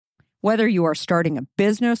Whether you are starting a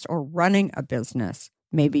business or running a business,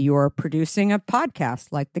 maybe you're producing a podcast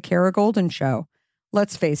like The Kara Golden Show.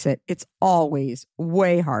 Let's face it, it's always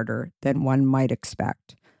way harder than one might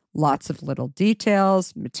expect. Lots of little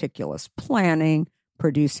details, meticulous planning,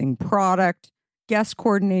 producing product, guest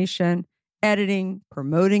coordination, editing,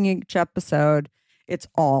 promoting each episode. It's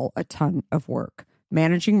all a ton of work.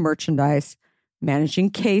 Managing merchandise, managing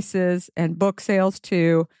cases and book sales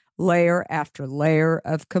too, layer after layer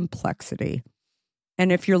of complexity.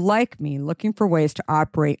 And if you're like me, looking for ways to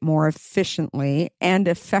operate more efficiently and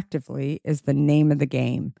effectively is the name of the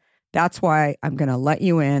game. That's why I'm going to let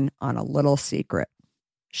you in on a little secret.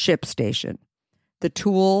 ShipStation, the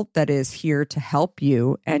tool that is here to help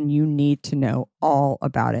you, and you need to know all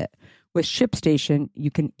about it. With ShipStation,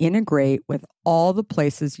 you can integrate with all the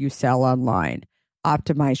places you sell online,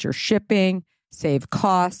 optimize your shipping, save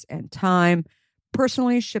costs and time.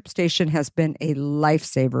 Personally, ShipStation has been a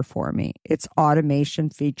lifesaver for me. Its automation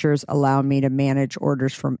features allow me to manage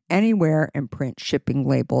orders from anywhere and print shipping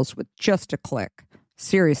labels with just a click.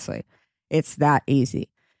 Seriously, it's that easy.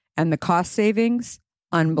 And the cost savings?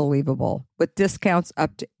 Unbelievable. With discounts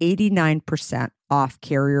up to 89% off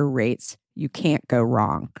carrier rates, you can't go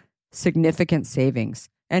wrong. Significant savings.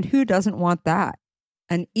 And who doesn't want that?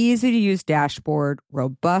 An easy-to-use dashboard,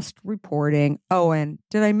 robust reporting. Oh, and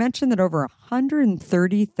did I mention that over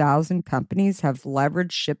 130,000 companies have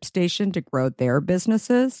leveraged ShipStation to grow their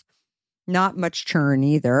businesses? Not much churn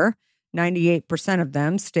either. 98% of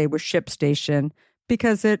them stay with ShipStation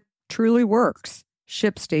because it truly works.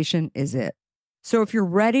 ShipStation is it. So if you're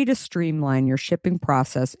ready to streamline your shipping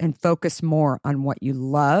process and focus more on what you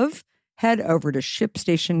love, head over to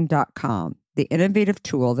ShipStation.com. The innovative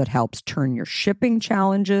tool that helps turn your shipping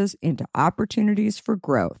challenges into opportunities for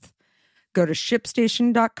growth. Go to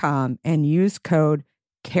ShipStation.com and use code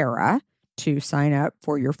KARA to sign up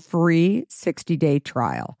for your free 60-day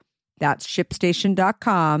trial. That's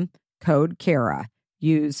ShipStation.com, code KARA.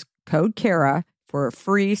 Use code KARA for a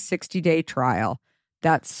free 60-day trial.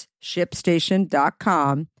 That's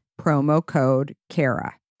ShipStation.com, promo code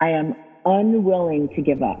KARA. I am unwilling to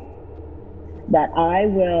give up. That I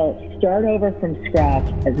will start over from scratch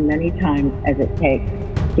as many times as it takes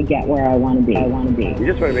to get where I want to be. You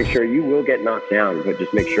just want to make sure you will get knocked down, but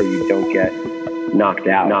just make sure you don't get knocked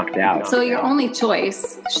out. So your only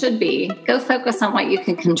choice should be go focus on what you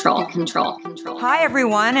can control. Hi,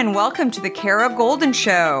 everyone, and welcome to the Kara Golden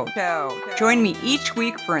Show. Join me each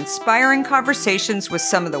week for inspiring conversations with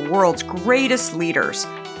some of the world's greatest leaders.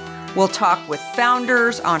 We'll talk with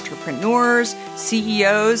founders, entrepreneurs,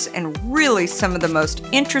 CEOs, and really some of the most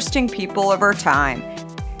interesting people of our time.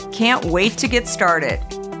 Can't wait to get started.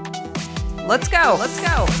 Let's go.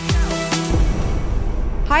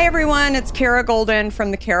 Hi, everyone. It's Kara Golden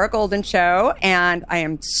from The Kara Golden Show, and I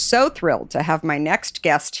am so thrilled to have my next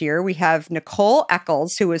guest here. We have Nicole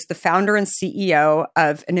Eckels, who is the founder and CEO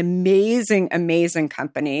of an amazing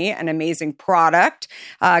company, an amazing product,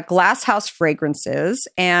 Glasshouse Fragrances,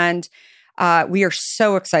 and we are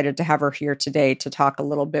so excited to have her here today to talk a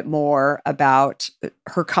little bit more about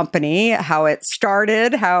her company, how it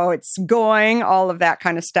started, how it's going, all of that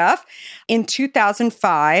kind of stuff. In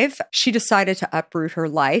 2005, she decided to uproot her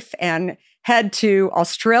life and head to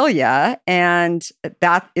Australia. And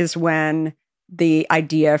that is when the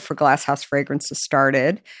idea for Glasshouse Fragrances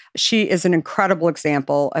started. She is an incredible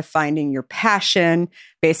example of finding your passion,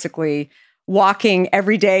 basically walking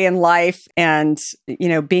every day in life and,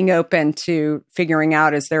 being open to figuring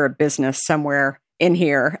out, is there a business somewhere in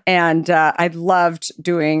here? And I loved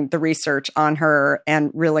doing the research on her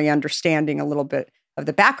and really understanding a little bit of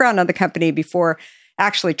the background of the company before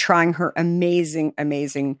actually trying her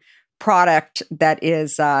amazing product that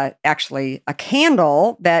is actually a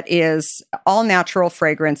candle that is all natural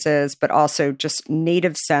fragrances, but also just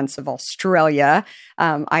native scents of Australia.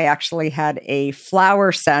 I actually had a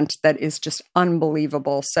flower scent that is just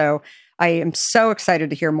unbelievable. So I am so excited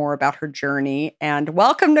to hear more about her journey. And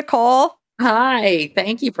welcome, Nicole. Hi,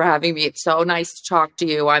 thank you for having me. It's so nice to talk to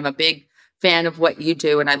you. I'm a big fan of what you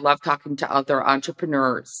do, and I love talking to other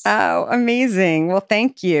entrepreneurs. Oh, amazing. Well,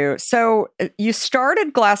 thank you. So you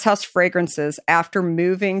started Glasshouse Fragrances after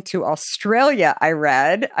moving to Australia, I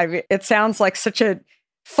read. It sounds like such a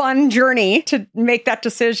fun journey to make that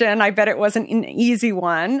decision. I bet it wasn't an easy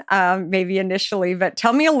one, maybe initially, but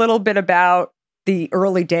tell me a little bit about the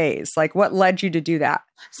early days. Like, what led you to do that?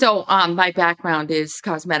 So my background is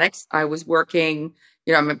cosmetics. I was working,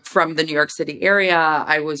 I'm from the New York City area.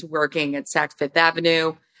 I was working at Saks Fifth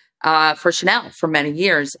Avenue for Chanel for many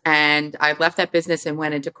years. And I left that business and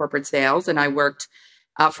went into corporate sales. And I worked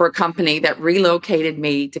for a company that relocated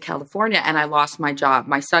me to California, and I lost my job.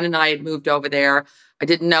 My son and I had moved over there. I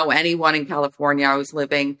didn't know anyone in California. I was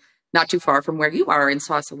living not too far from where you are in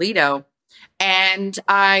Sausalito. And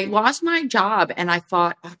I lost my job, and I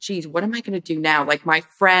thought, oh, geez, what am I going to do now? Like, my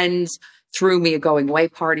friends threw me a going away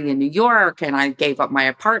party in New York, and I gave up my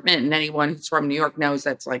apartment. And anyone who's from New York knows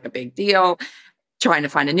that's like a big deal, trying to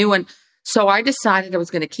find a new one. So I decided I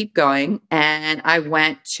was going to keep going. And I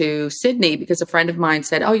went to Sydney because a friend of mine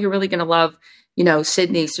said, oh, you're really going to love,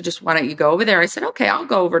 Sydney. So just why don't you go over there? I said, okay, I'll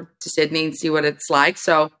go over to Sydney and see what it's like.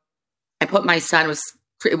 So I put my son,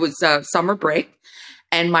 it was summer break.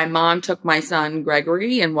 And my mom took my son,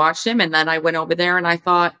 Gregory, and watched him. And then I went over there and I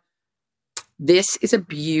thought, this is a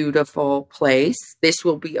beautiful place. This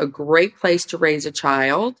will be a great place to raise a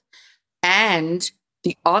child. And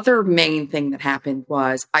the other main thing that happened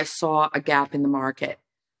was I saw a gap in the market,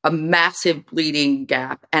 a massive bleeding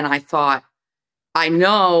gap. And I thought, I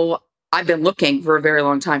know I've been looking for a very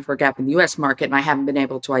long time for a gap in the U.S. market, and I haven't been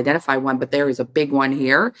able to identify one, but there is a big one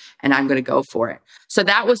here, and I'm going to go for it. So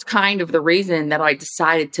that was kind of the reason that I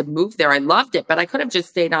decided to move there. I loved it, but I could have just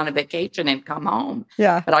stayed on a vacation and come home.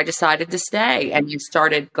 Yeah. But I decided to stay, and you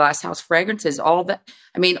started Glasshouse Fragrances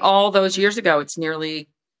all those years ago. It's nearly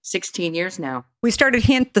 16 years now. We started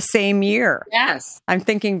Hint the same year. Yes. I'm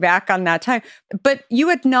thinking back on that time. But you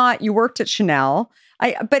worked at Chanel.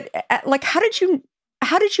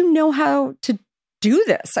 How did you know how to do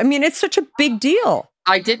this? I mean, it's such a big deal.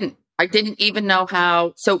 I didn't even know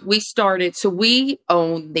how. So we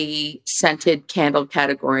own the scented candle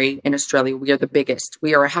category in Australia. We are the biggest.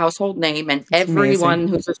 We are a household name, and everyone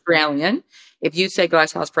who's Australian, if you say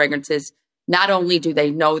Glasshouse Fragrances, not only do they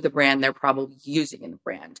know the brand, they're probably using the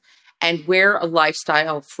brand. And we're a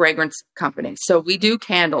lifestyle fragrance company. So we do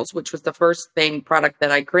candles, which was the first product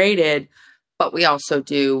that I created, but we also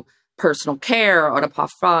do personal care, eau de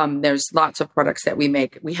parfum. There's lots of products that we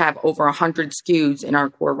make. We have over 100 SKUs in our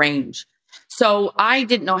core range. So I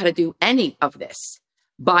didn't know how to do any of this.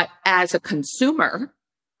 But as a consumer,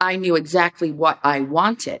 I knew exactly what I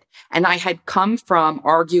wanted. And I had come from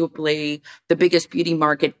arguably the biggest beauty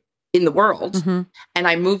market in the world. Mm-hmm. And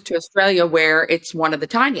I moved to Australia where it's one of the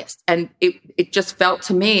tiniest. And it just felt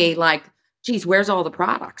to me like, geez, where's all the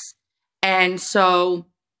products? And so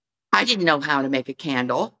I didn't know how to make a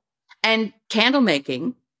candle. And candle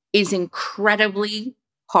making is incredibly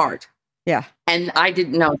hard. Yeah. And I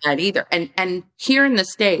didn't know that either. And here in the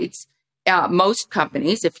States, most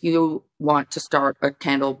companies, if you want to start a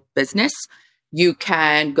candle business, you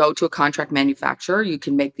can go to a contract manufacturer. You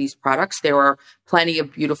can make these products. There are plenty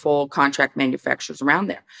of beautiful contract manufacturers around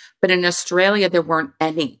there. But in Australia, there weren't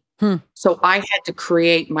any. So I had to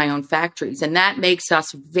create my own factories. And that makes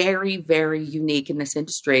us very, very unique in this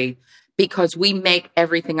industry, because we make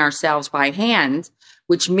everything ourselves by hand,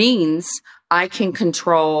 which means I can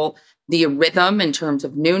control the rhythm in terms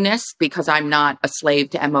of newness because I'm not a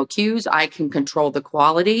slave to MOQs. I can control the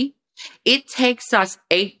quality. It takes us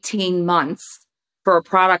 18 months for a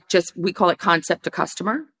product, we call it concept to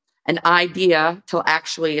customer, an idea till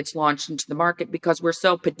actually it's launched into the market, because we're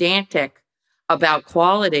so pedantic about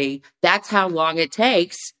quality. That's how long it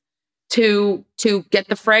takes to get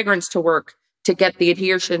the fragrance to work, to get the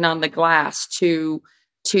adhesion on the glass, to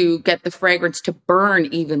get the fragrance to burn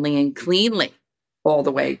evenly and cleanly all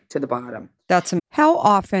the way to the bottom. How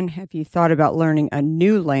often have you thought about learning a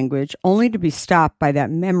new language only to be stopped by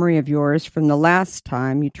that memory of yours from the last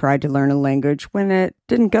time you tried to learn a language when it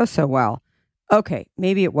didn't go so well? Okay,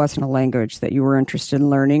 maybe it wasn't a language that you were interested in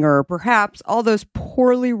learning, or perhaps all those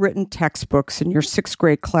poorly written textbooks in your 6th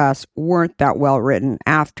grade class weren't that well written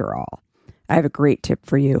after all. I have a great tip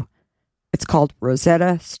for you. It's called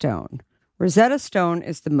Rosetta Stone. Rosetta Stone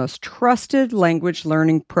is the most trusted language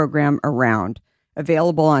learning program around,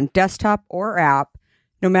 available on desktop or app,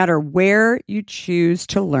 no matter where you choose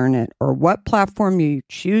to learn it or what platform you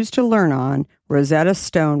choose to learn on. Rosetta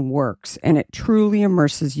Stone works, and it truly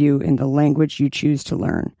immerses you in the language you choose to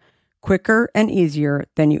learn, quicker and easier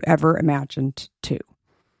than you ever imagined to.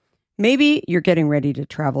 Maybe you're getting ready to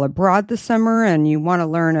travel abroad this summer and you want to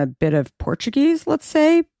learn a bit of Portuguese, let's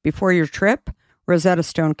say, before your trip. Rosetta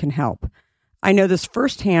Stone can help. I know this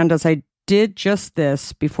firsthand, as I did just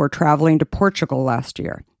this before traveling to Portugal last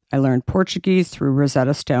year. I learned Portuguese through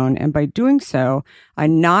Rosetta Stone, and by doing so, I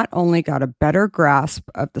not only got a better grasp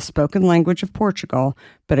of the spoken language of Portugal,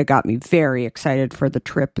 but it got me very excited for the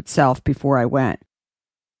trip itself before I went.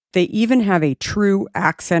 They even have a true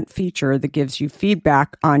accent feature that gives you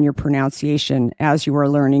feedback on your pronunciation as you are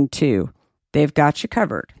learning too. They've got you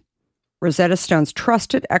covered. Rosetta Stone's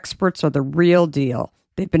trusted experts are the real deal.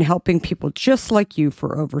 They've been helping people just like you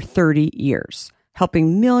for over 30 years.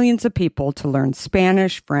 helping millions of people to learn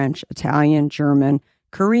Spanish, French, Italian, German,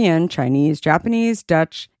 Korean, Chinese, Japanese,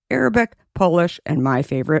 Dutch, Arabic, Polish, and my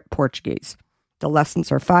favorite, Portuguese. The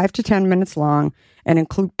lessons are 5 to 10 minutes long and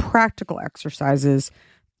include practical exercises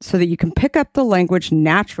so that you can pick up the language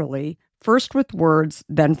naturally, first with words,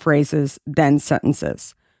 then phrases, then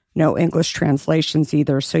sentences. No English translations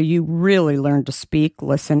either, so you really learn to speak,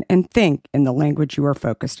 listen, and think in the language you are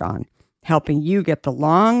focused on, helping you get the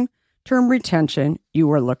long-term retention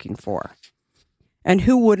you are looking for. And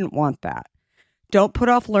who wouldn't want that? Don't put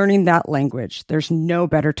off learning that language. There's no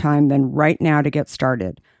better time than right now to get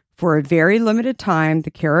started. For a very limited time,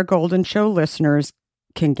 the Kara Golden Show listeners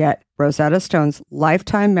can get Rosetta Stone's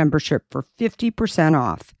lifetime membership for 50%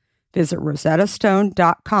 off. Visit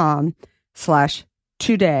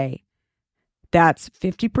rosettastone.com/today. That's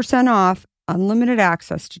 50% off, unlimited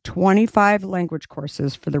access to 25 language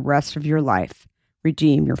courses for the rest of your life.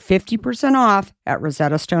 Redeem your 50% off at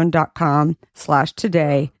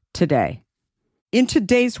rosettastone.com/today today. In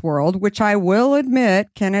today's world, which I will admit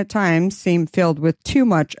can at times seem filled with too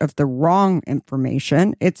much of the wrong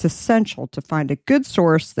information, it's essential to find a good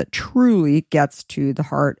source that truly gets to the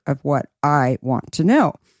heart of what I want to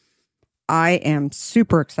know. I am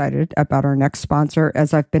super excited about our next sponsor,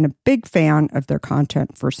 as I've been a big fan of their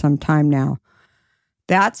content for some time now.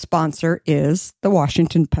 That sponsor is The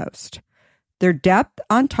Washington Post. Their depth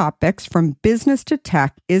on topics from business to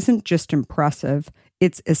tech isn't just impressive,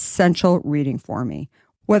 it's essential reading for me.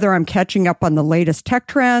 Whether I'm catching up on the latest tech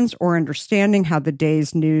trends or understanding how the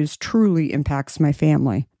day's news truly impacts my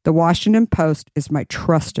family, The Washington Post is my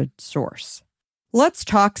trusted source. Let's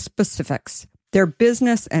talk specifics. Their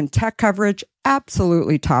business and tech coverage,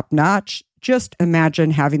 absolutely top-notch. Just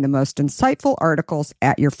imagine having the most insightful articles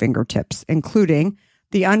at your fingertips, including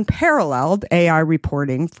the unparalleled AI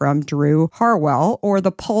reporting from Drew Harwell or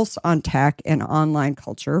the pulse on tech and online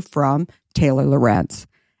culture from Taylor Lorenz.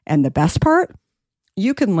 And the best part?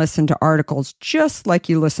 You can listen to articles just like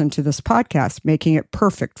you listen to this podcast, making it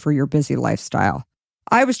perfect for your busy lifestyle.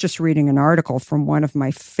 I was just reading an article from one of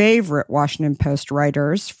my favorite Washington Post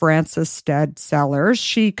writers, Frances Stead Sellers.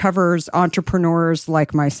 She covers entrepreneurs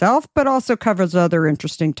like myself, but also covers other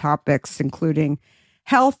interesting topics, including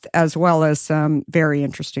health, as well as some very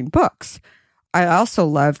interesting books. I also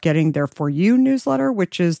love getting their For You newsletter,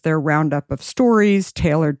 which is their roundup of stories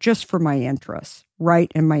tailored just for my interests,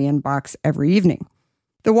 right in my inbox every evening.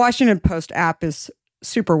 The Washington Post app is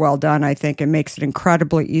super well done, I think, and makes it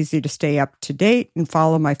incredibly easy to stay up to date and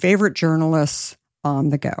follow my favorite journalists on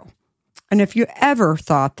the go. And if you ever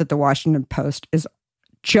thought that the Washington Post is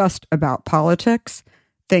just about politics,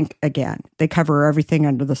 think again. They cover everything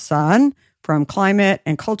under the sun, from climate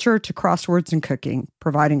and culture to crosswords and cooking,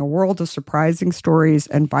 providing a world of surprising stories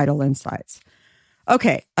and vital insights.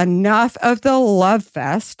 Okay, enough of the love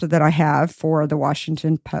fest that I have for the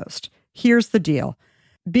Washington Post. Here's the deal.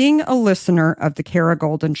 Being a listener of the Kara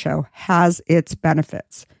Golden Show has its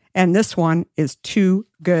benefits, and this one is too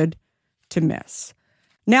good to miss.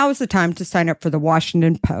 Now is the time to sign up for the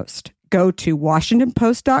Washington Post. Go to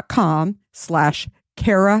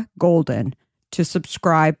washingtonpost.com/Kara Golden to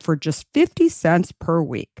subscribe for just 50 cents per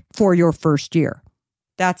week for your first year.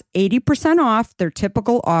 That's 80% off their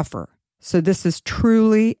typical offer. So this is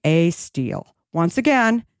truly a steal. Once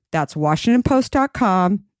again, that's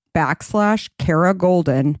washingtonpost.com/Kara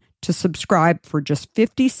Golden to subscribe for just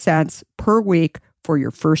 50 cents per week for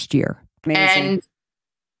your first year. Amazing. And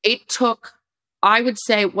it took, I would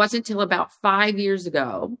say it wasn't until about 5 years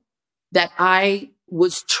ago that I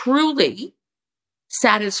was truly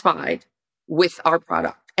satisfied with our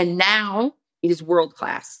product. And now it is world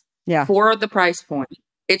class. Yeah. For the price point.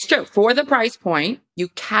 It's true. For the price point, you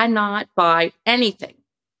cannot buy anything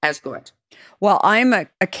as good. Well, I'm a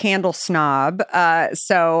candle snob.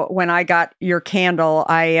 So when I got your candle,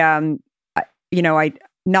 I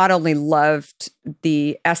not only loved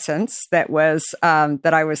the essence that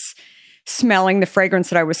I was smelling, the fragrance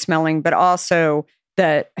that I was smelling, but also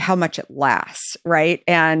how much it lasts, right?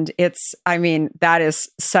 And that is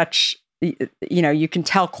such, you can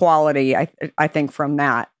tell quality, I think, from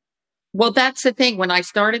that. Well, that's the thing. When I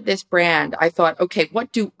started this brand, I thought, okay,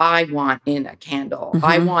 what do I want in a candle? Mm-hmm.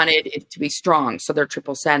 I wanted it to be strong, so they're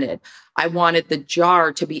triple scented. I wanted the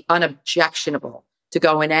jar to be unobjectionable, to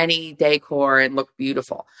go in any decor and look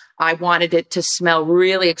beautiful. I wanted it to smell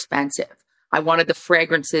really expensive. I wanted the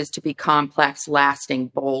fragrances to be complex, lasting,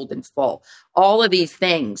 bold, and full. All of these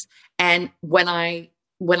things. And when I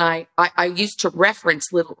used to reference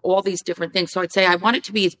all these different things. So I'd say I want it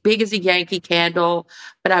to be as big as a Yankee candle,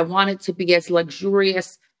 but I want it to be as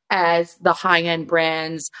luxurious as the high-end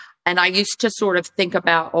brands. And I used to sort of think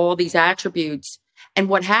about all these attributes. And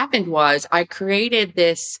what happened was I created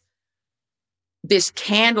this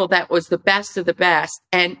candle that was the best of the best.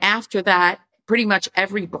 And after that, pretty much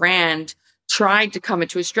every brand tried to come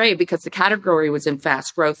into Australia because the category was in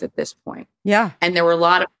fast growth at this point. Yeah. And there were a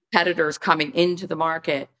lot of competitors coming into the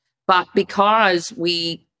market. But because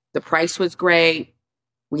the price was great,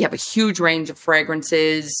 we have a huge range of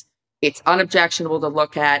fragrances. It's unobjectionable to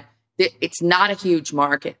look at. It's not a huge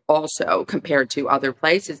market also compared to other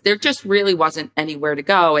places. There just really wasn't anywhere to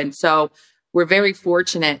go. And so we're very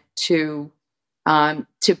fortunate to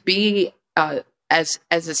be as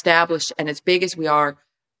established and as big as we are,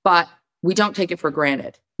 but we don't take it for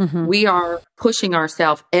granted. Mm-hmm. We are pushing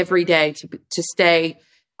ourselves every day to stay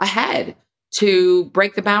ahead, to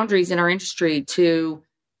break the boundaries in our industry, to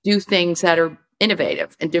do things that are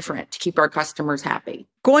innovative and different to keep our customers happy.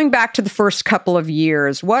 Going back to the first couple of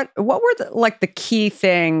years, what were the key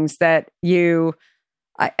things that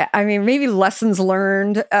I mean, maybe lessons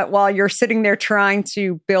learned while you're sitting there trying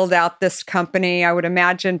to build out this company? I would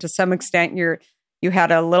imagine to some extent you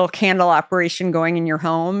had a little candle operation going in your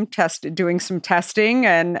home, doing some testing,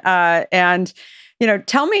 and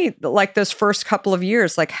tell me like those first couple of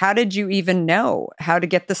years, like how did you even know how to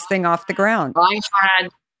get this thing off the ground? I had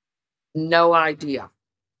no idea.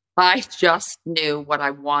 I just knew what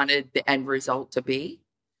I wanted the end result to be.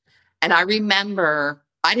 And I remember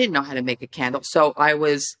I didn't know how to make a candle. So I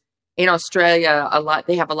was in Australia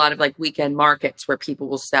they have a lot of like weekend markets where people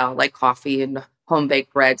will sell like coffee and home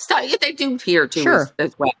baked bread. So they do here too, sure,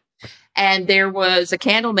 as well. And there was a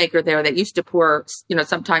candle maker there that used to pour,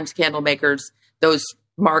 sometimes candle makers, those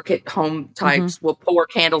market home types will pour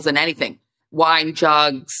candles in anything, wine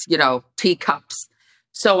jugs, teacups.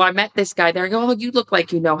 So I met this guy there. I go, oh, you look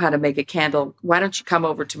like you know how to make a candle. Why don't you come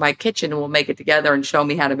over to my kitchen and we'll make it together and show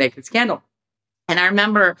me how to make this candle? And I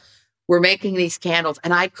remember we're making these candles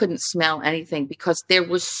and I couldn't smell anything because there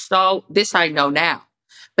was this I know now,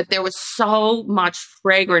 but there was so much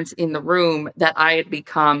fragrance in the room that I had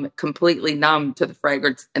become completely numb to the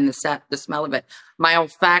fragrance and the smell of it. My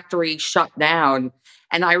olfactory shut down.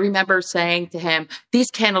 And I remember saying to him,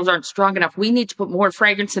 these candles aren't strong enough. We need to put more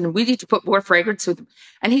fragrance in them. We need to put more fragrance in them.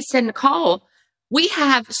 And he said, Nicole, we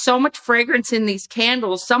have so much fragrance in these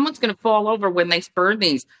candles. Someone's going to fall over when they burn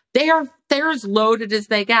these. They're as loaded as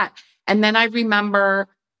they get. And then I remember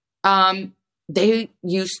they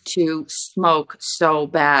used to smoke so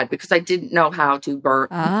bad because I didn't know how to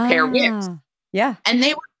pair wicks. Yeah. And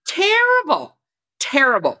they were terrible,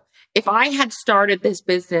 terrible. If I had started this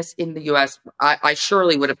business in the US, I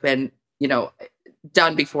surely would have been,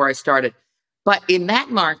 done before I started. But in that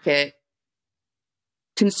market,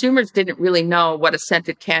 consumers didn't really know what a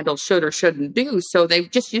scented candle should or shouldn't do. So they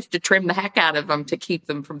just used to trim the heck out of them to keep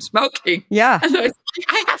them from smoking. Yeah. And so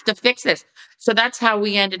I have to fix this. So that's how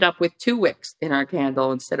we ended up with 2 wicks in our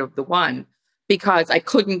candle instead of the 1, because I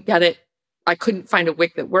couldn't get it. I couldn't find a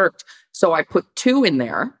wick that worked. So I put 2 in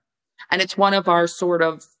there. And it's one of our sort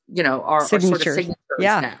of, our sort of signatures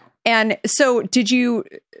now. And so did you,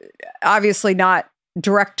 obviously not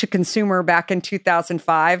direct to consumer back in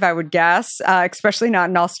 2005, I would guess, especially not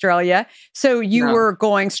in Australia. So you were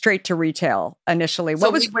going straight to retail initially. We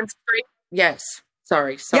went straight. Yes.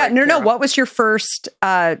 Sorry. Yeah, no. What was your first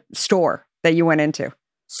store that you went into?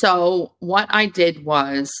 So what I did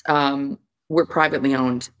was we're privately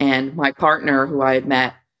owned. And my partner who I had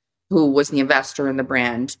met, who was the investor in the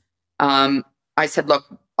brand, I said, look,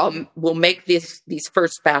 we'll make these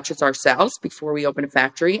first batches ourselves before we open a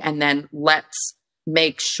factory. And then let's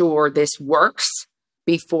make sure this works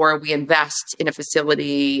before we invest in a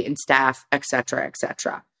facility, in staff, et cetera, et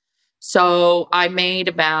cetera. So I made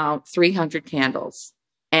about 300 candles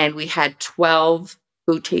and we had 12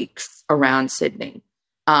 boutiques around Sydney.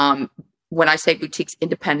 When I say boutiques,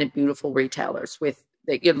 independent, beautiful retailers with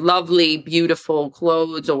lovely, beautiful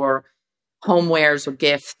clothes or homewares or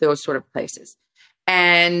gifts, those sort of places.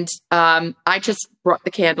 And I just brought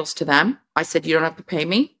the candles to them. I said, you don't have to pay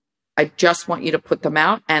me. I just want you to put them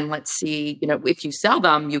out and let's see, if you sell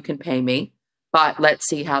them, you can pay me, but let's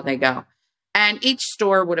see how they go. And each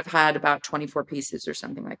store would have had about 24 pieces or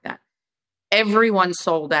something like that. Everyone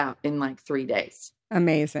sold out in like 3 days.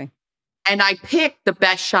 Amazing. And I picked the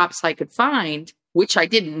best shops I could find, which I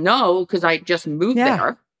didn't know because I just moved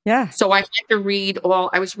there. Yeah. So I had to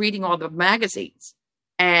I was reading all the magazines.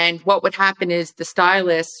 And what would happen is the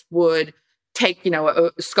stylists would take,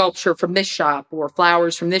 a sculpture from this shop or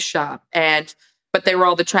flowers from this shop. But they were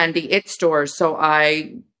all the trendy it stores. So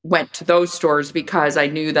I went to those stores because I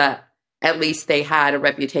knew that at least they had a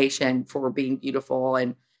reputation for being beautiful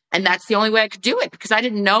and And that's the only way I could do it because I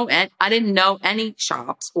didn't know any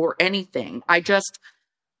shops or anything. I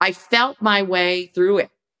felt my way through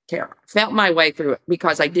it, Tara. Felt my way through it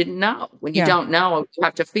because I didn't know. When you don't know, you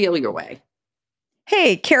have to feel your way.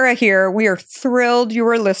 Hey, Kara here. We are thrilled you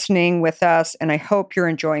are listening with us, and I hope you're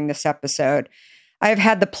enjoying this episode. I have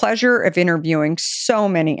had the pleasure of interviewing so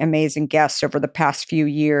many amazing guests over the past few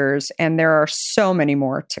years, and there are so many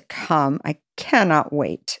more to come. I cannot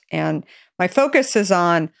wait. And my focus is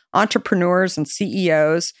on entrepreneurs and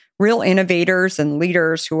CEOs, real innovators and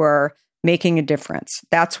leaders who are making a difference.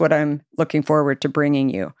 That's what I'm looking forward to bringing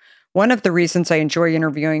you. One of the reasons I enjoy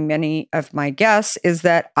interviewing many of my guests is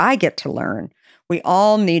that I get to learn. We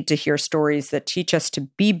all need to hear stories that teach us to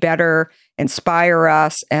be better, inspire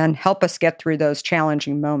us, and help us get through those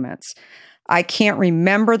challenging moments. I can't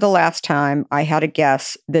remember the last time I had a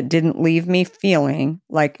guest that didn't leave me feeling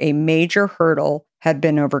like a major hurdle had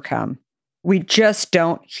been overcome. We just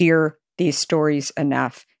don't hear these stories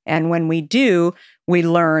enough. And when we do, we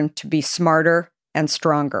learn to be smarter and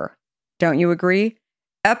stronger. Don't you agree?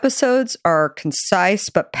 Episodes are concise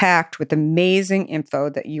but packed with amazing info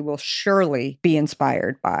that you will surely be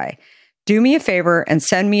inspired by. Do me a favor and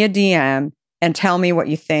send me a DM and tell me what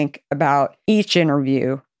you think about each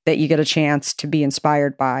interview that you get a chance to be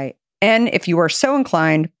inspired by. And if you are so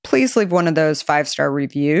inclined, please leave one of those 5-star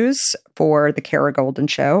reviews for The Kara Goldin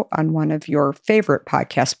Show on one of your favorite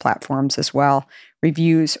podcast platforms as well.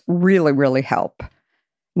 Reviews really, really help.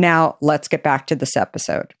 Now, let's get back to this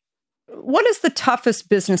episode. What is the toughest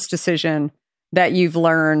business decision that you've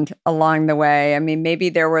learned along the way? I mean, maybe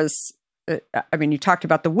there was, you talked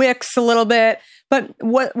about the Wix a little bit, but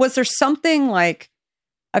was there something like,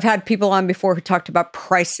 I've had people on before who talked about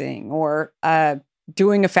pricing or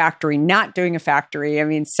doing a factory, not doing a factory. I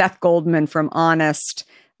mean, Seth Goldman from Honest,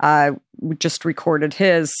 we just recorded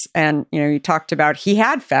his, and, he talked about he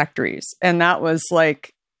had factories, and that was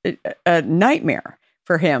like a nightmare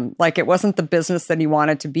for him. Like, it wasn't the business that he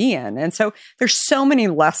wanted to be in. And so there's so many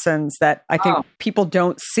lessons that I think people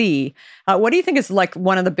don't see. What do you think is like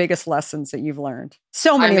one of the biggest lessons that you've learned?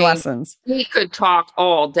 So many lessons. We could talk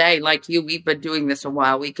all day. Like we've been doing this a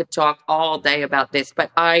while. We could talk all day about this.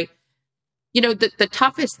 But the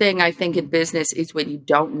toughest thing I think in business is when you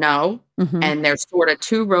don't know, and there's sort of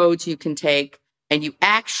two roads you can take, and you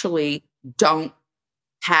actually don't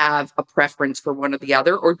have a preference for one or the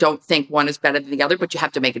other, or don't think one is better than the other, but you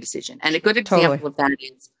have to make a decision. And a good example of that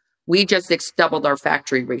is we just doubled our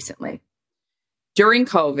factory recently. During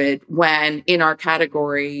COVID, when in our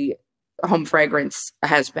category, home fragrance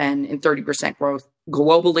has been in 30% growth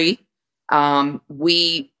globally,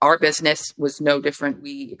 our business was no different.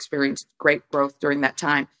 We experienced great growth during that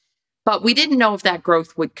time, but we didn't know if that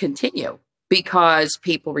growth would continue because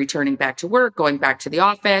people returning back to work, going back to the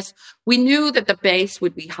office. We knew that the base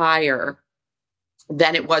would be higher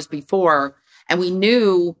than it was before. And we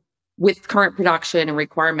knew with current production and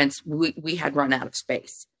requirements, we had run out of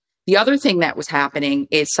space. The other thing that was happening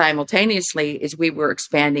is simultaneously is we were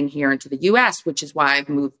expanding here into the U.S., which is why I've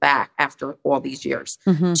moved back after all these years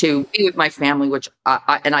to be with my family, which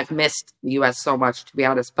and I've missed the U.S. so much, to be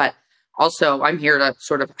honest. But also I'm here to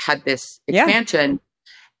sort of have this expansion.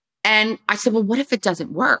 And I said, well, what if it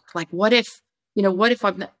doesn't work? Like, what if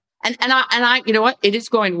I'm not, and I, you know what, it is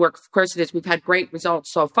going to work. Of course it is. We've had great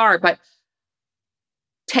results so far, but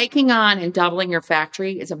taking on and doubling your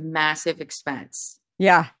factory is a massive expense.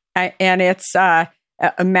 Yeah. And it's a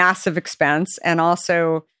massive expense. And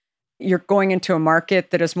also you're going into a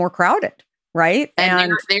market that is more crowded, right?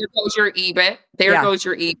 And there goes your EBIT. There goes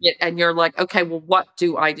your EBIT. And you're like, okay, well, what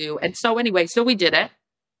do I do? And so anyway, so we did it.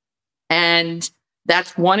 And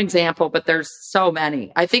that's one example, but there's so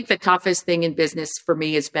many. I think the toughest thing in business for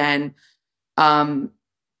me has been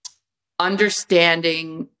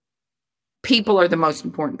understanding people are the most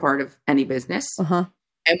important part of any business. And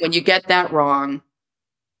when you get that wrong,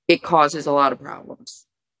 it causes a lot of problems.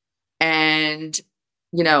 And,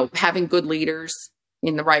 having good leaders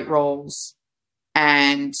in the right roles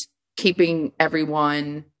and keeping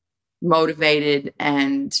everyone motivated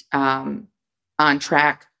and on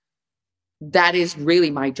track, that is really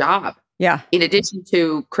my job. Yeah. In addition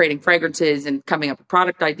to creating fragrances and coming up with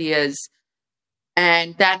product ideas.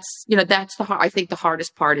 And that's I think the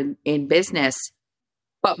hardest part in business.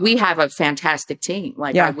 But we have a fantastic team.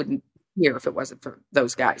 I wouldn't here if it wasn't for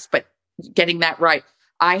those guys, but getting that right,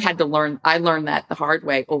 I learned that the hard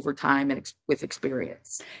way over time and with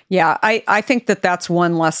experience. Yeah. I think that's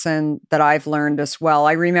one lesson that I've learned as well.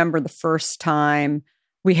 I remember the first time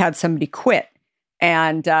we had somebody quit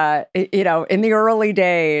and, in the early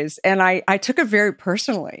days, and I took it very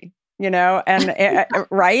personally, and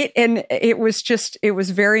right. And it was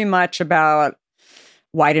very much about,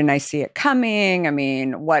 why didn't I see it coming? I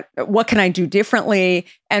mean, what can I do differently?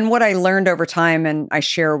 And what I learned over time, and I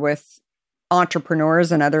share with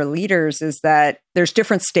entrepreneurs and other leaders, is that there's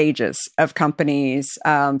different stages of companies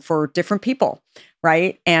for different people,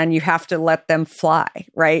 right? And you have to let them fly,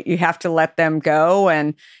 right? You have to let them go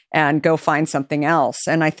and go find something else.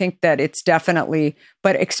 And I think that it's definitely,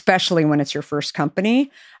 but especially when it's your first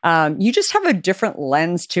company, you just have a different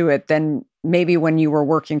lens to it than maybe when you were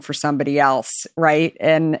working for somebody else, right?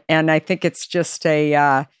 And I think it's just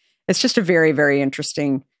a very, very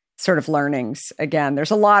interesting sort of learnings. Again,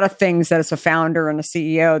 there's a lot of things that as a founder and a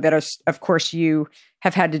CEO that of course you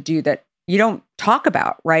have had to do that you don't talk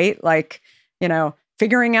about, right? Like,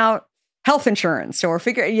 figuring out health insurance or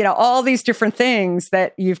all these different things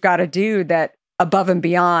that you've got to do that above and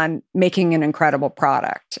beyond making an incredible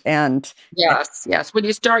product. And yes. When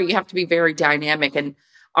you start, you have to be very dynamic. And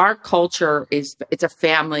our culture it's a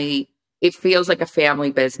family. It feels like a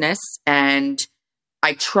family business. And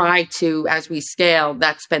I try to, as we scale,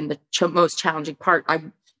 that's been the most challenging part.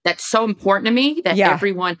 That's so important to me that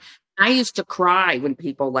everyone, I used to cry when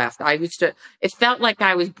people left. It felt like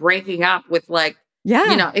I was breaking up with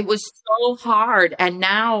it was so hard. And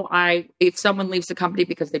now if someone leaves the company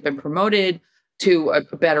because they've been promoted to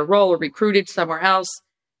a better role or recruited somewhere else,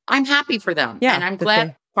 I'm happy for them. Yeah, and I'm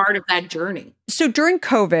glad part of that journey. So during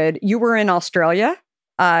COVID, you were in Australia.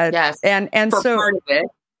 Yes. And so part of it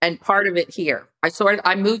and part of it here.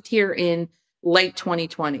 I moved here in late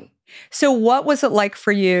 2020. So what was it like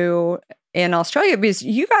for you in Australia? Because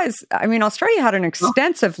you guys, Australia had an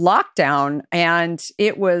extensive lockdown, and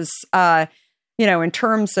it was, in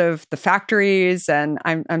terms of the factories, and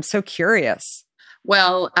I'm so curious.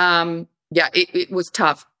 Well, it was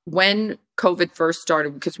tough when COVID first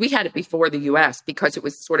started, because we had it before the US, because it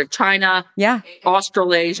was sort of China,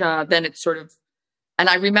 Australasia, then it's sort of, and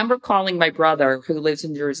I remember calling my brother who lives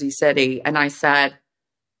in Jersey City, and I said,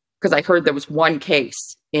 because I heard there was one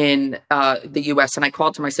case in the US, and I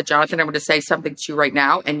called him, I said, Jonathan, I'm going to say something to you right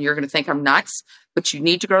now, and you're going to think I'm nuts, but you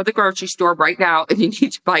need to go to the grocery store right now, and you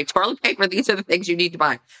need to buy toilet paper. These are the things you need to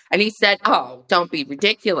buy. And he said, oh, don't be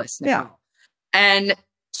ridiculous, Nicole. Yeah. And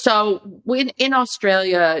so in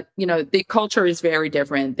Australia, the culture is very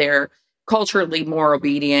different. They're culturally more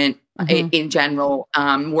obedient in general,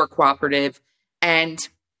 more cooperative. And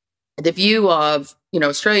the view of,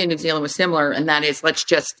 Australia and New Zealand was similar, and that is, let's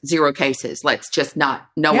just zero cases. Let's just no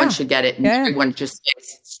one should get it. And everyone just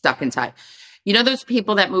gets stuck inside. Those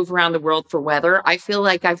people that move around the world for weather, I feel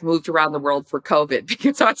like I've moved around the world for COVID,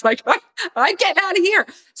 because I was like, I get out of here.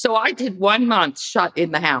 So I did 1 month shut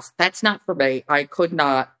in the house. That's not for me. I could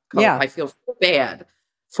not cope. I feel so bad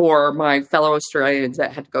for my fellow Australians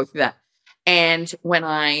that had to go through that. And when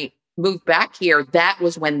I moved back here, that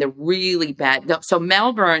was when the really bad, so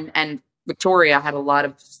Melbourne and Victoria had a lot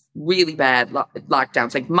of really bad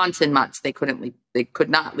lockdowns, like months and months. They could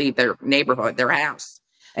not leave their neighborhood, their house.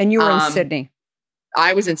 And you were in Sydney.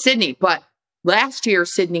 I was in Sydney, but last year,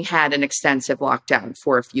 Sydney had an extensive lockdown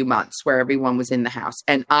for a few months where everyone was in the house.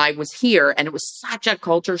 And I was here, and it was such a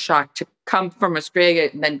culture shock to come from Australia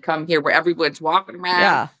and then come here where everyone's walking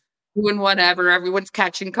around, doing whatever. Everyone's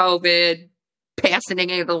catching COVID, passing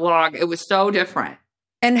it along. It was so different.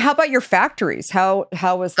 And how about your factories? How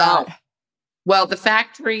was that? Well, the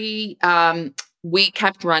factory, we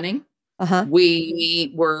kept running.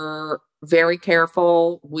 We were very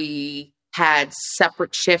careful. We had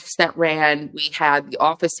separate shifts that ran. We had the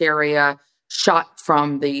office area shut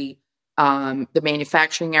from the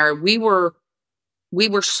manufacturing area. We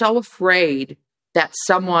were so afraid that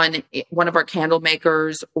one of our candle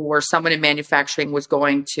makers or someone in manufacturing was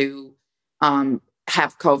going to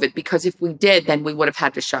have COVID, because if we did, then we would have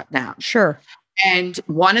had to shut down. Sure. And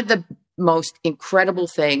one of the most incredible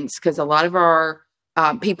things, because a lot of our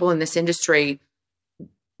people in this industry,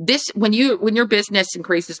 when your business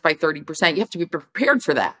increases by 30%, you have to be prepared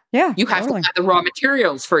for that. Yeah, you have to have the raw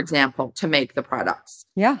materials, for example, to make the products.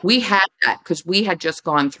 Yeah, we had that because we had just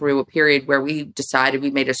gone through a period where we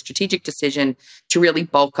made a strategic decision to really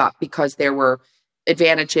bulk up, because there were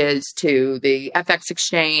advantages to the FX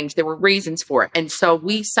exchange. There were reasons for it, and so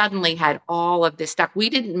we suddenly had all of this stuff. We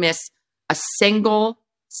didn't miss a single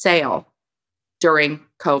sale during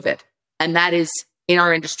COVID, and that is in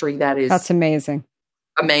our industry. That's amazing.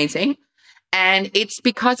 Amazing. And it's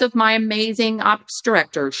because of my amazing ops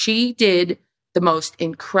director. She did the most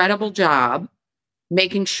incredible job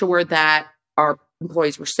making sure that our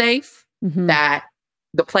employees were safe, that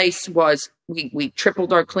the place was, we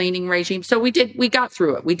tripled our cleaning regime. So we got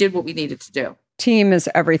through it. We did what we needed to do. Team is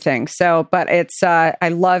everything. So, but it's, I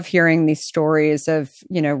love hearing these stories of,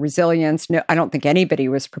 resilience. No, I don't think anybody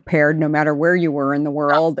was prepared, no matter where you were in the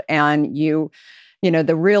world. And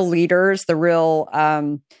the real leaders, the real,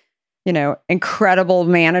 incredible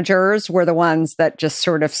managers were the ones that just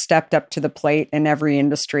sort of stepped up to the plate in every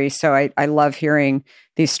industry. So I love hearing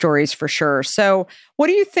these stories for sure. So what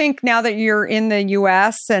do you think now that you're in the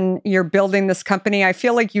US and you're building this company? I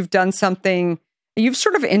feel like you've done something, you've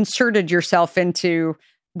sort of inserted yourself into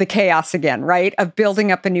the chaos again, right? Of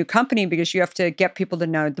building up a new company because you have to get people to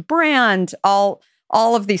know the brand, all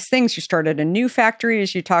of these things. You started a new factory,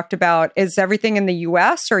 as you talked about. Is everything in the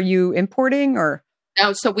US? Are you importing or?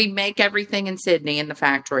 No, so we make everything in Sydney in the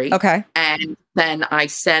factory. Okay. And then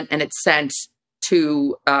it's sent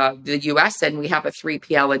to the US, and we have a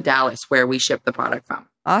 3PL in Dallas where we ship the product from.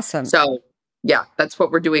 Awesome. So yeah, that's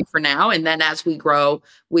what we're doing for now. And then as we grow,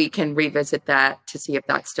 we can revisit that to see if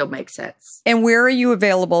that still makes sense. And where are you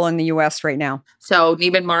available in the US right now? So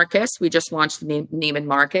Neiman Marcus, we just launched Neiman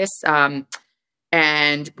Marcus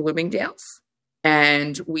and Bloomingdale's.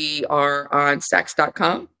 And we are on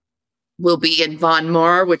Sex.com. We'll be in Von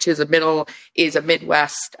Moore, which is a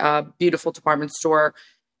Midwest beautiful department store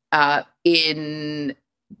in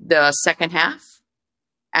the second half.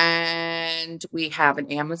 And we have an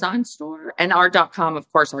Amazon store and our .com, of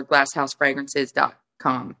course, our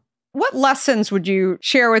glasshousefragrances.com. What lessons would you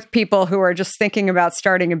share with people who are just thinking about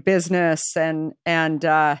starting a business and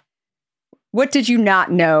what did you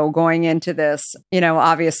not know going into this?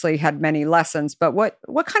 Obviously had many lessons, but what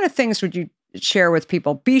kind of things would you share with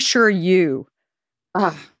people? Be sure that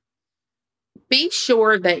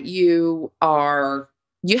you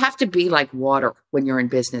have to be like water when you're in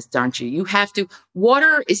business, don't you?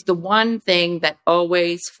 Water is the one thing that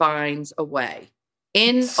always finds a way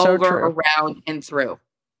in, so over, true. around, and through.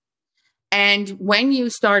 And when you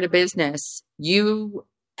start a business, you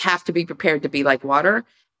have to be prepared to be like water.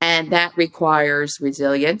 And that requires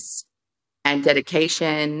resilience and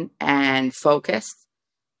dedication and focus.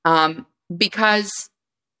 Because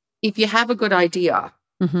if you have a good idea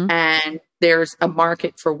and there's a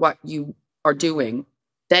market for what you are doing,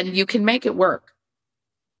 then you can make it work.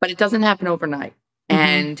 But it doesn't happen overnight.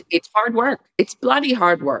 And it's hard work. It's bloody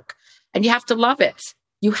hard work. And you have to love it.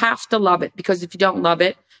 You have to love it, because if you don't love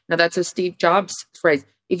it, now that's a Steve Jobs phrase.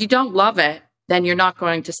 If you don't love it, then you're not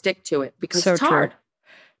going to stick to it because it's hard.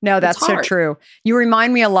 No, that's so true. You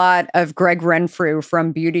remind me a lot of Greg Renfrew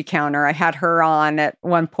from Beauty Counter. I had her on at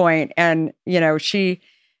one point, and she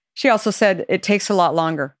also said it takes a lot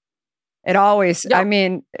longer. It always, I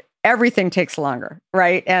mean, everything takes longer,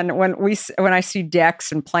 right? And when I see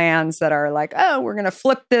decks and plans that are like, oh, we're going to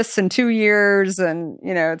flip this in 2 years, and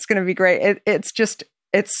it's going to be great.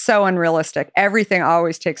 It's so unrealistic. Everything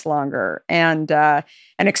always takes longer, and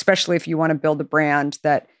especially if you want to build a brand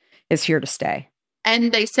that is here to stay.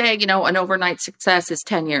 And they say, an overnight success is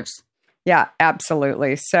 10 years. Yeah,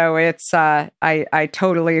 absolutely. So it's, I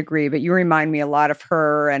totally agree, but you remind me a lot of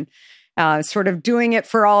her and sort of doing it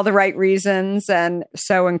for all the right reasons and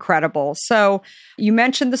so incredible. So you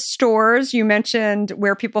mentioned the stores, you mentioned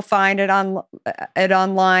where people find it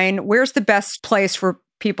online. Where's the best place for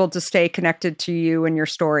people to stay connected to you and your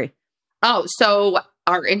story? Oh, so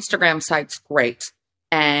our Instagram site's great.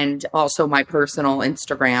 And also my personal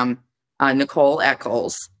Instagram, Nicole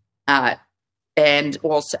Eckels, and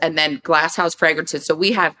then Glasshouse Fragrances. So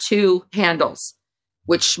we have 2 handles,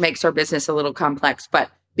 which makes our business a little complex.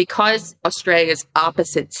 But because Australia's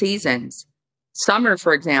opposite seasons, summer,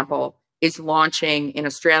 for example, is launching in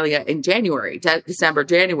Australia in January, December,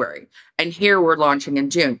 January. And here we're launching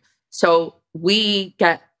in June. So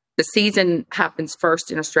the season happens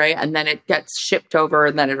first in Australia, and then it gets shipped over,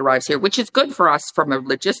 and then it arrives here, which is good for us from a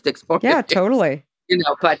logistics point of view. Yeah, totally.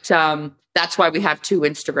 But that's why we have 2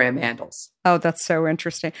 Instagram handles. Oh, that's so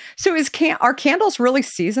interesting. So are candles really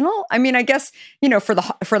seasonal? I mean, I guess, for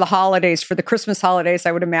the holidays, for the Christmas holidays,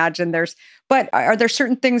 I would imagine but are there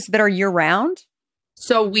certain things that are year round?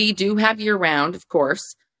 So we do have year round, of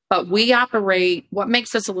course, but what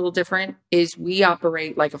makes us a little different is we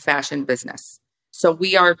operate like a fashion business. So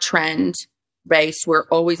we are trend based. We're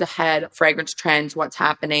always ahead of fragrance trends, what's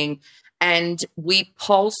happening. And we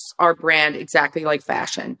pulse our brand exactly like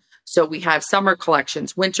fashion. So we have summer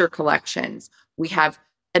collections, winter collections.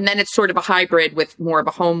 And then it's sort of a hybrid with more of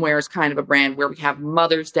a homewares kind of a brand where we have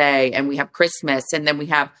Mother's Day and we have Christmas. And then we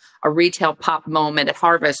have a retail pop moment at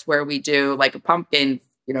Harvest where we do like a pumpkin,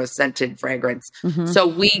 scented fragrance. Mm-hmm. So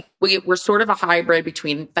we're sort of a hybrid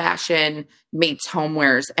between fashion meets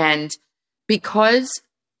homewares. And because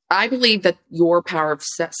I believe that your power of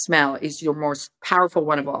smell is your most powerful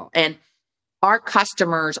one of all. And our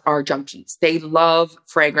customers are junkies. They love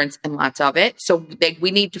fragrance and lots of it. So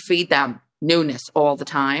we need to feed them newness all the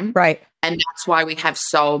time. Right. And that's why we have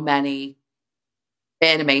so many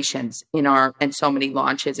animations and so many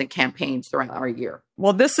launches and campaigns throughout our year.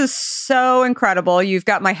 Well, this is so incredible. You've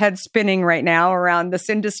got my head spinning right now around this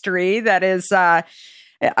industry that is,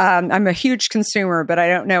 I'm a huge consumer, but I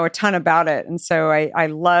don't know a ton about it. And so I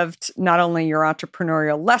loved not only your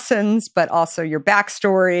entrepreneurial lessons, but also your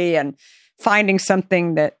backstory and finding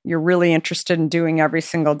something that you're really interested in doing every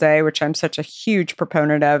single day, which I'm such a huge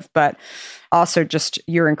proponent of, but also just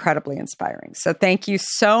you're incredibly inspiring. So thank you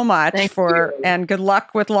so much and good luck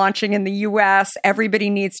with launching in the US. Everybody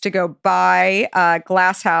needs to go buy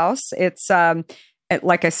Glasshouse. It's,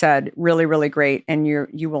 like I said, really, really great. And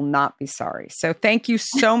you will not be sorry. So thank you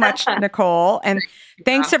so much, Nicole. And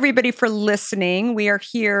thanks everybody for listening. We are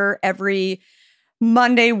here every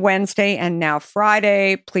Monday, Wednesday, and now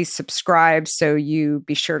Friday. Please subscribe so you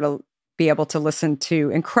be sure to be able to listen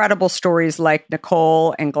to incredible stories like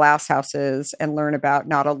Nicole and Glasshouse's and learn about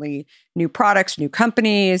not only new products, new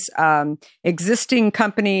companies, existing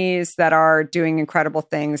companies that are doing incredible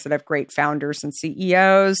things that have great founders and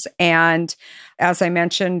CEOs. And as I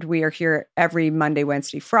mentioned, we are here every Monday,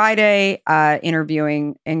 Wednesday, Friday,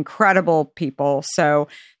 interviewing incredible people. So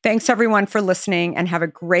thanks everyone for listening and have a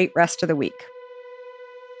great rest of the week.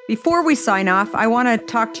 Before we sign off, I want to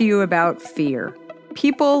talk to you about fear.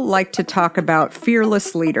 People like to talk about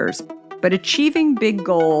fearless leaders, but achieving big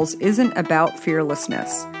goals isn't about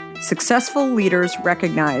fearlessness. Successful leaders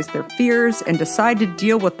recognize their fears and decide to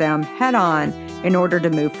deal with them head on in order to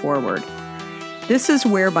move forward. This is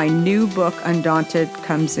where my new book, Undaunted,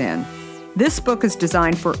 comes in. This book is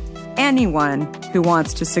designed for anyone who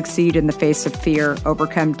wants to succeed in the face of fear,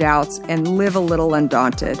 overcome doubts, and live a little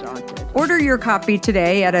undaunted. Order your copy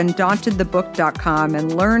today at undauntedthebook.com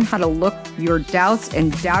and learn how to look your doubts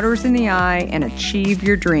and doubters in the eye and achieve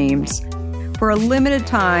your dreams. For a limited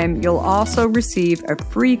time, you'll also receive a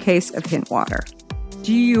free case of hint water.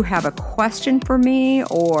 Do you have a question for me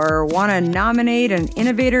or want to nominate an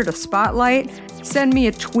innovator to spotlight? Send me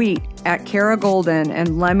a tweet at Kara Golden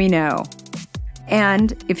and let me know.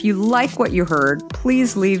 And if you like what you heard,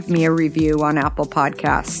 please leave me a review on Apple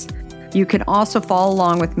Podcasts. You can also follow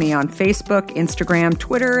along with me on Facebook, Instagram,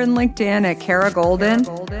 Twitter, and LinkedIn at Kara Golden.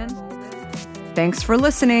 Thanks for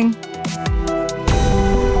listening.